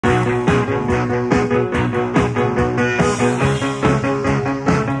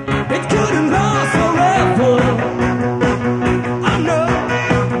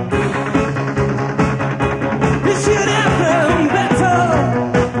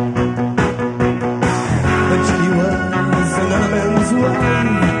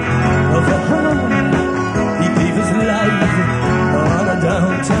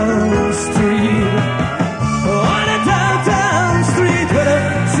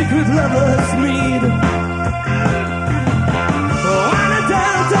lovers meet on a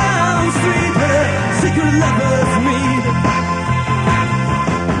downtown street where secret lovers meet.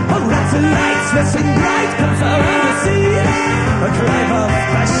 A rat and lights flashing bright comes around the scene, a crime of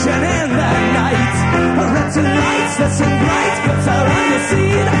passion in the night. A rat and lights flashing bright comes around the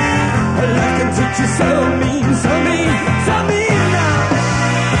scene. A life can treat you so mean, so mean, so mean now.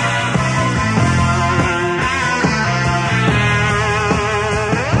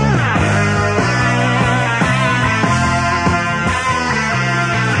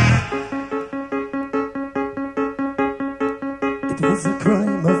 It was a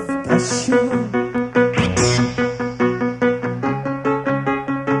crime of passion,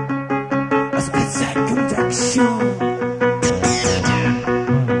 a split-second action.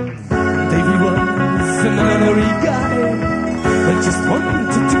 Davey was an ordinary guy, I just wanted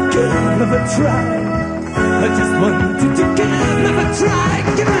to give love a try. I just wanted to give love a try,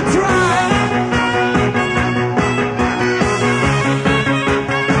 give it a try.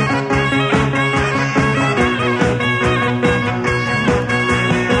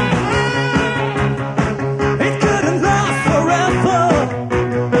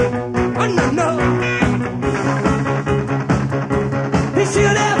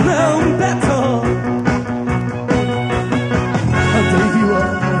 Should have known better. Davey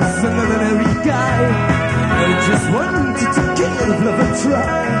was an ordinary guy, I just wanted to give love a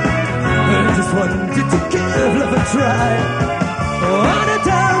try. I just wanted to give love a try. On a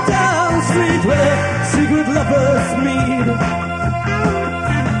downtown street where secret lovers meet.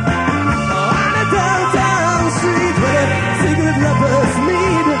 On a downtown street where secret lovers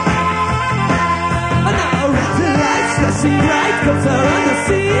meet. And now the lights flashing bright comes around the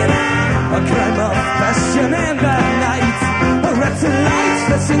scene. A crime of passion in the night. A red lights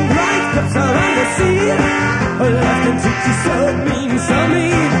flashing bright comes around the scene. A life can treat you so mean, so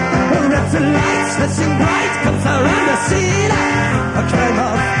mean. A red lights flashing bright comes around the scene. A crime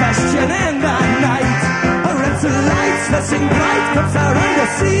of passion in the night. A red lights flashing bright comes around the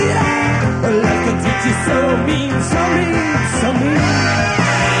scene. A life can treat you so mean, so mean, so mean.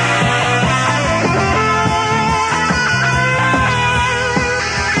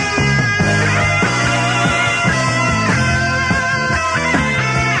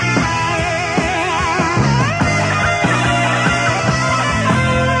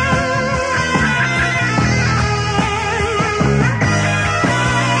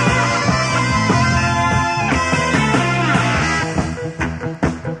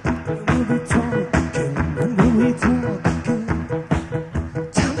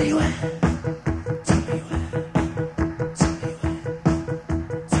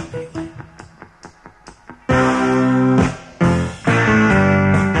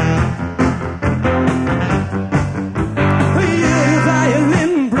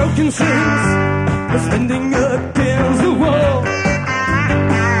 Strings bending against the wall, and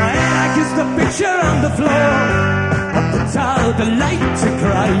I kissed the picture on the floor. I put out the light to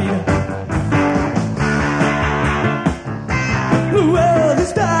cry. The world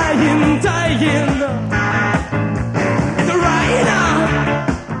is dying, dying. And right now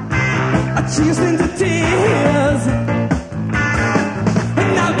I chased into tears. And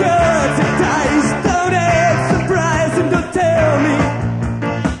now girls it dies, don't act surprised and don't tell me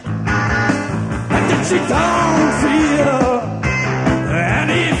she don't feel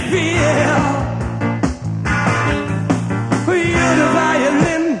any fear. You're the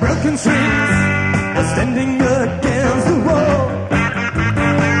violin, broken strings, standing against the wall.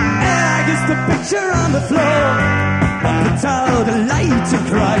 And I guess the picture on the floor, I put out the light and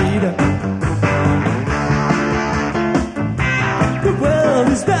cried. The world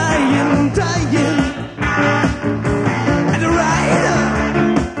is dying, dying. And the rider,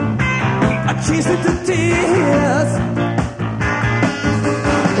 I chased it to